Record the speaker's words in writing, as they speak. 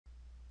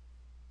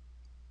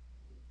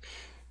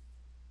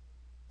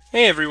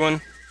Hey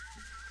everyone,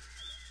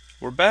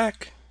 we're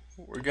back.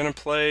 We're gonna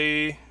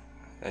play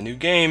a new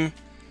game.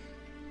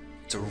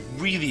 It's a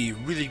really,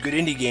 really good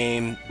indie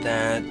game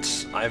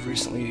that I've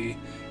recently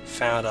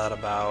found out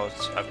about.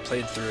 I've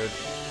played through it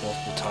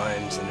multiple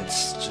times and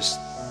it's just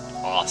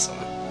awesome.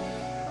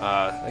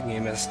 The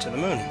game is To the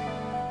Moon.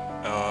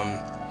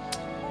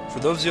 For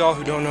those of y'all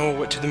who don't know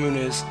what To the Moon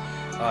is,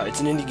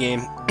 it's an indie game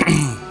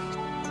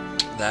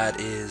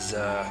that is,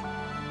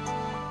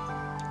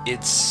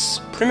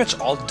 it's pretty much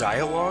all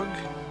dialogue,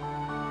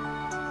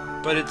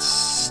 but it's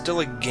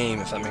still a game,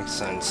 if that makes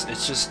sense.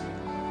 It's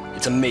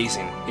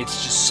amazing.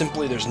 It's just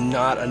simply, there's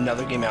not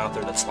another game out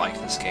there that's like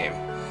this game.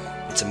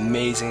 It's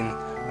amazing,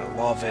 I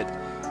love it,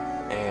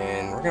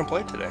 and we're gonna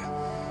play it today.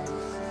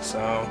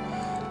 So,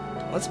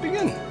 let's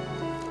begin.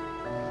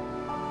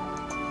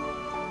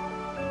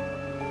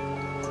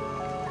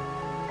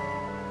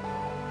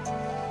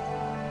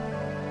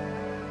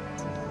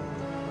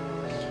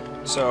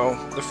 So,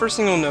 the first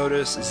thing you'll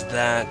notice is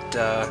that,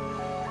 I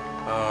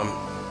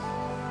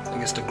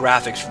guess the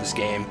graphics for this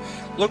game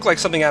look like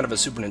something out of a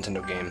Super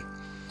Nintendo game.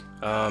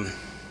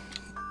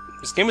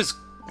 This game was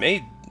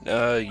made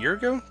a year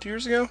ago? 2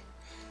 years ago?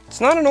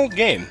 It's not an old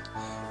game.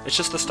 It's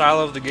just the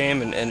style of the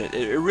game, and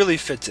it really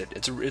fits it.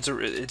 It's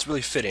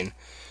really fitting.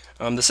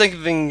 The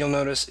second thing you'll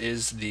notice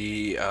is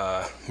the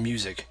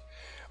music,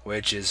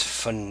 which is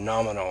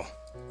phenomenal.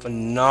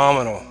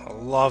 Phenomenal. I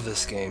love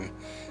this game.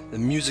 The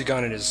music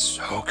on it is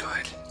so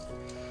good.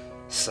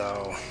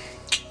 So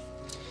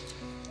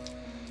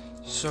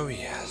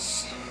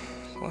yes.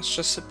 Let's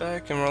just sit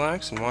back and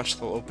relax and watch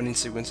the opening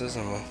sequences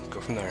and we'll go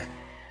from there.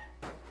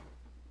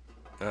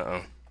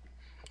 Uh-oh.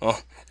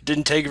 Well, it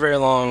didn't take very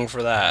long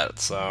for that,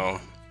 so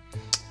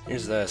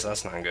here's this.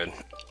 That's not good.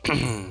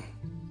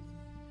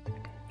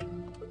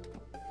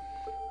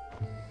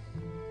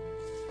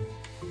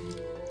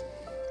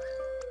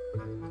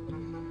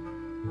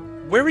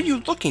 Where are you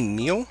looking,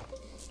 Neil?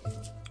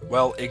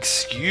 Well,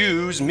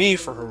 excuse me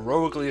for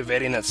heroically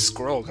evading that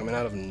squirrel coming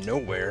out of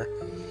nowhere.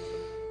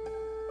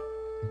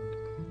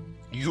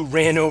 You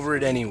ran over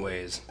it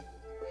anyways.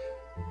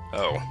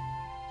 Oh.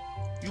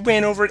 You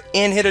ran over it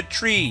and hit a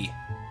tree!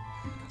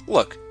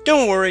 Look,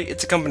 don't worry,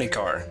 it's a company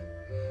car.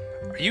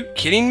 Are you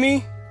kidding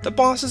me? The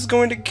boss is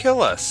going to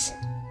kill us.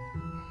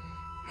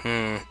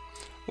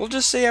 We'll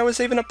just say I was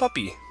saving a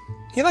puppy.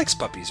 He likes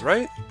puppies,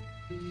 right?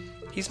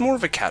 He's more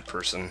of a cat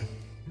person.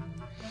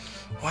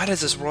 Why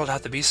does this world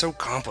have to be so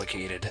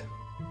complicated?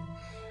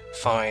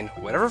 Fine,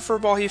 whatever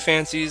furball he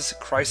fancies,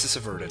 crisis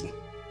averted.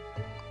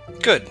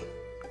 Good.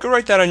 Go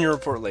write that on your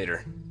report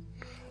later.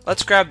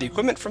 Let's grab the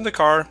equipment from the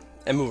car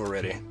and move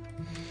already.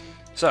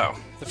 So,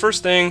 the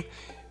first thing,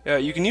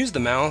 you can use the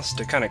mouse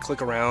to kind of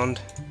click around,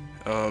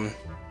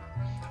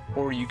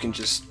 or you can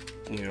just,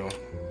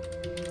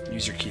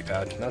 use your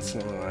keypad. That's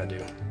the only one I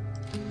do.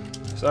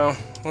 So,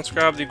 let's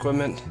grab the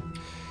equipment,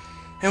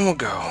 and we'll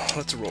go.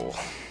 Let's roll.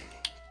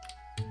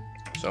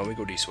 So, we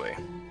go this way.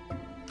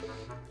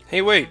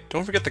 Hey, wait,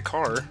 don't forget the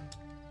car.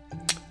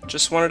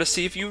 Just wanted to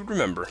see if you would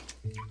remember.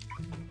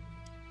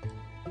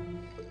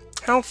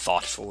 How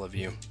thoughtful of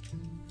you.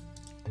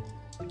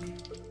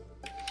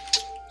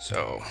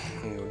 So,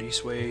 we go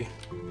this way.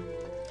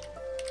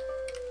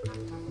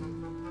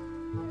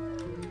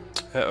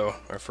 Uh-oh,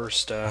 our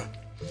first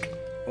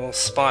little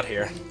spot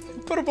here.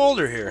 Put a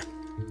boulder here.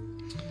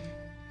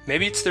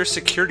 Maybe it's their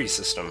security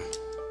system.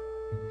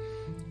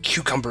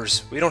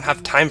 Cucumbers, we don't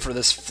have time for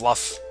this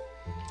fluff.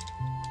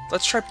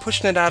 Let's try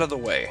pushing it out of the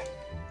way.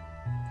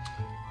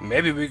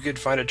 Maybe we could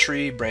find a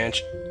tree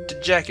branch to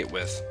jack it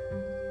with.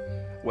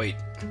 Wait.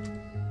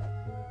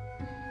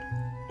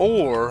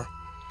 Or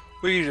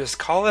we could just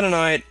call it a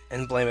night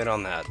and blame it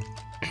on that.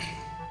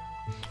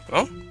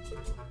 Well,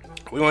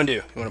 what do you want to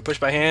do? You want to push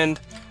by hand,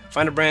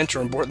 find a branch,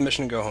 or abort the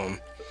mission and go home?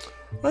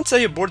 Let's say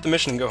you abort the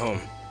mission and go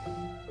home.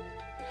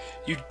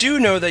 You do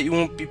know that you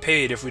won't be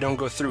paid if we don't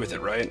go through with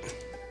it, right?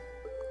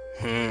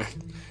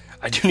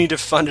 I do need to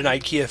fund an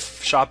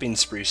IKEA shopping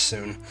spree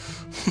soon.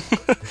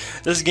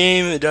 This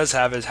game, it does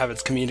have its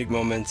comedic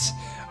moments.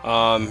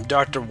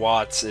 Dr.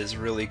 Watts is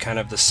really kind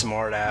of the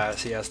smart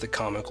ass. He has the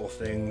comical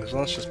things.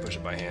 Let's just push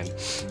it by hand.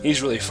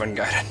 He's really a fun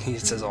guy. He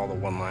says all the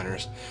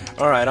one-liners.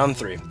 Alright, on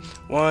 3.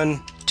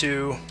 1,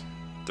 2,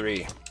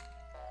 3.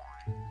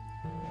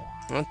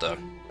 What the?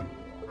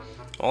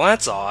 Well,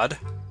 that's odd.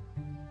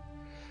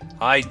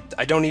 I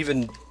don't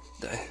even...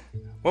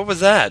 What was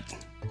that?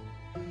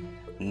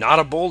 Not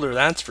a boulder,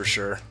 that's for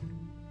sure.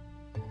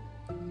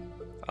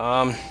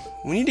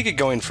 We need to get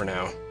going for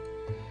now.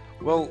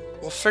 We'll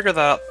figure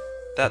that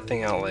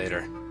thing out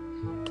later.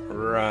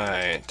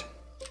 Right.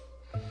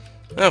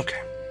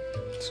 Okay.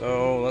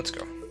 So, let's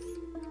go.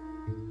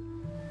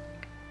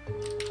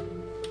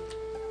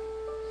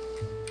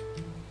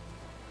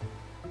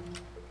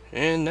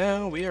 And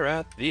now we are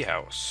at the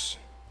house.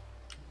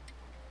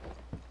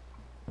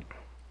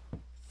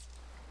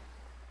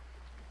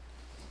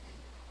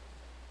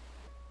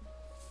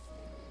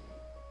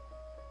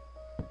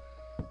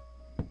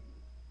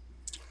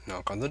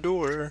 Knock on the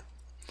door.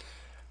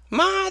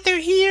 Ma, they're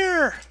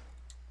here!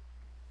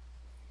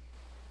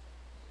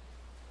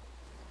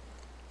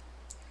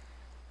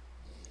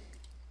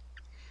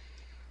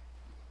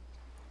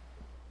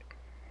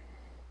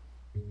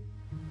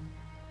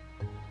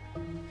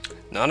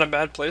 Not a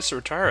bad place to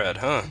retire at,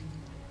 huh?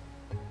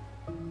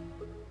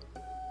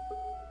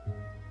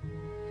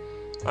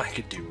 I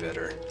could do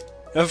better.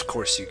 Of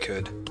course you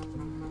could.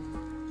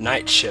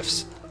 Night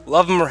shifts.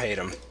 Love 'em or hate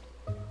 'em.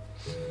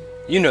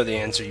 You know the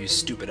answer, you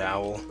stupid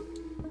owl.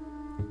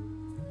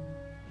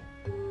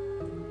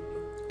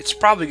 It's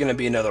probably gonna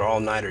be another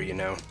all-nighter, you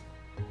know.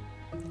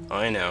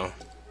 I know.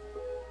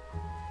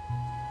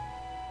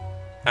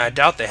 I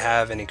doubt they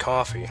have any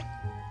coffee.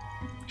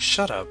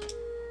 Shut up.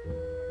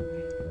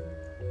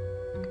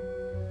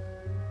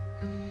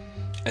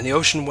 And the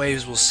ocean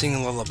waves will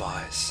sing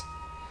lullabies.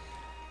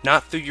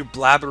 Not through your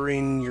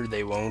blabbering,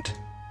 they won't.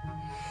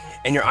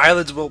 And your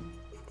eyelids will...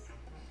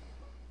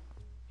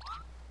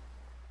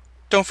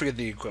 Don't forget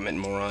the equipment,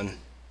 moron.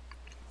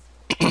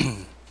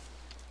 I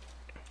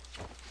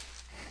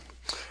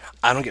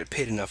don't get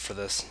paid enough for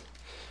this.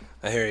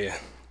 I hear you.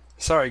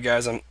 Sorry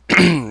guys, I'm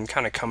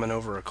kind of coming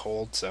over a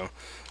cold, so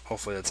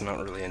hopefully that's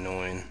not really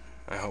annoying.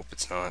 I hope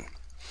it's not.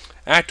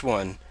 Act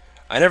 1.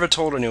 I never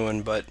told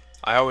anyone, but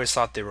I always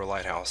thought they were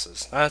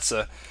lighthouses. That's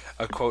a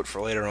quote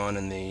for later on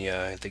in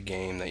the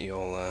game that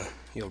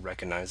you'll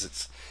recognize.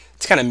 It's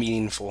kind of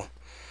meaningful,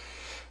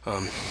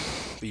 but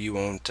you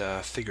won't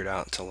figure it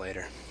out until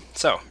later.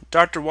 So,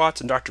 Dr. Watts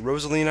and Dr.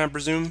 Rosalene, I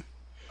presume.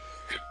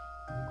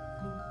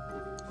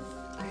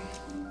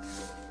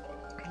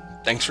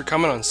 Thanks for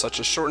coming on such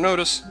a short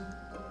notice.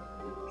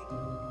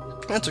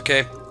 That's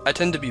okay. I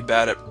tend to be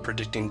bad at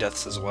predicting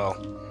deaths as well.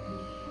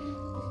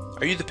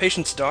 Are you the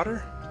patient's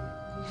daughter?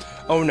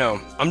 Oh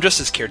no, I'm just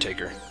his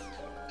caretaker.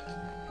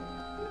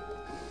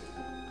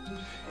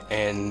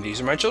 And these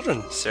are my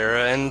children,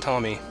 Sarah and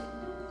Tommy.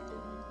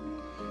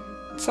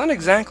 It's not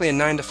exactly a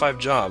 9-to-5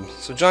 job,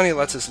 so Johnny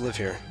lets us live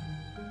here.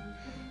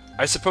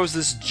 I suppose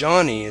this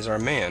Johnny is our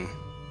man.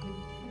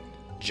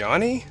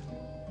 Johnny?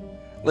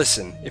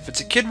 Listen, if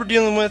it's a kid we're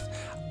dealing with,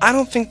 I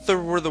don't think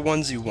we're the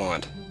ones you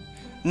want.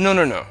 No,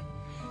 no, no.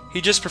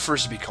 He just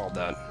prefers to be called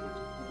that.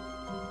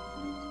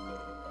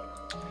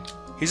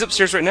 He's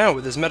upstairs right now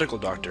with his medical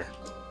doctor.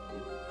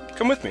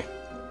 Come with me.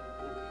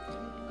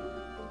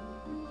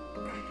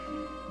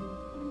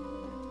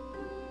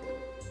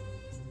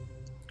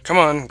 Come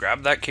on,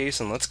 grab that case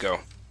and let's go.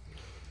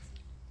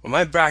 When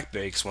my back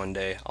breaks one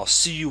day, I'll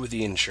sue you with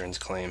the insurance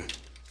claim.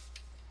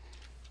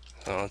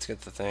 So let's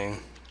get the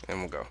thing, and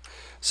we'll go.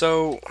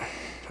 So,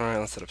 alright,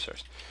 let's head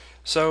upstairs.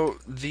 So,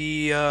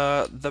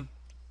 the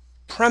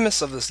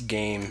premise of this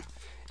game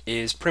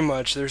is pretty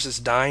much, there's this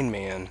dying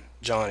man,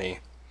 Johnny.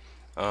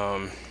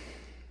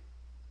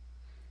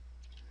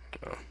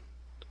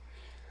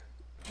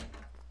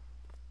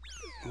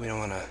 We don't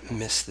want to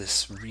miss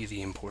this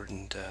really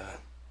important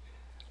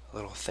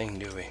little thing,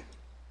 do we?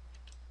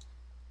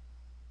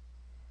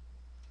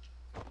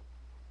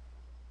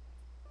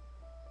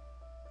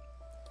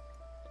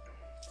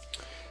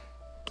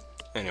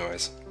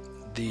 Anyways,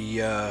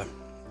 the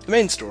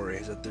main story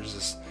is that there's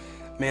this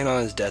man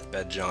on his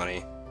deathbed,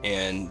 Johnny,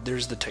 and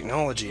there's the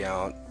technology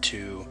out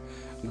to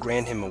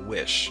grant him a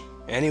wish,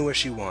 any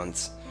wish he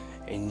wants,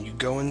 and you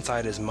go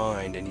inside his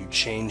mind and you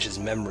change his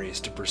memories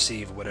to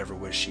perceive whatever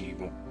wish he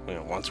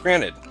wants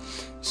granted.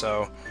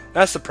 So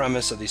that's the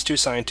premise of these two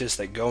scientists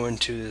that go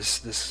into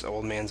this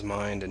old man's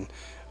mind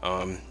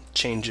and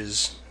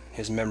changes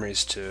his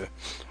memories to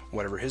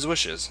whatever his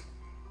wish is.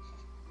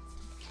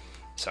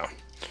 So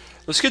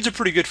those kids are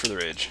pretty good for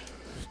their age.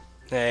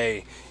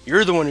 Hey,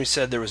 you're the one who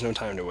said there was no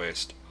time to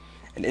waste.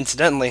 And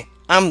incidentally,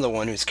 I'm the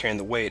one who's carrying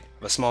the weight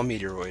of a small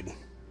meteoroid.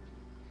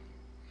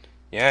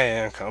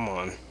 Yeah, come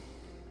on.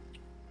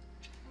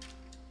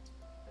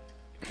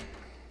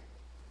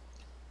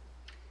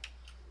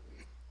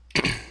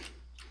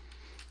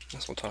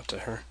 Guess we'll talk to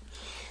her.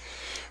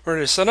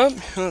 Ready to set up?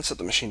 Let's set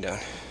the machine down.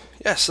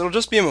 Yes, it'll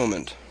just be a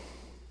moment.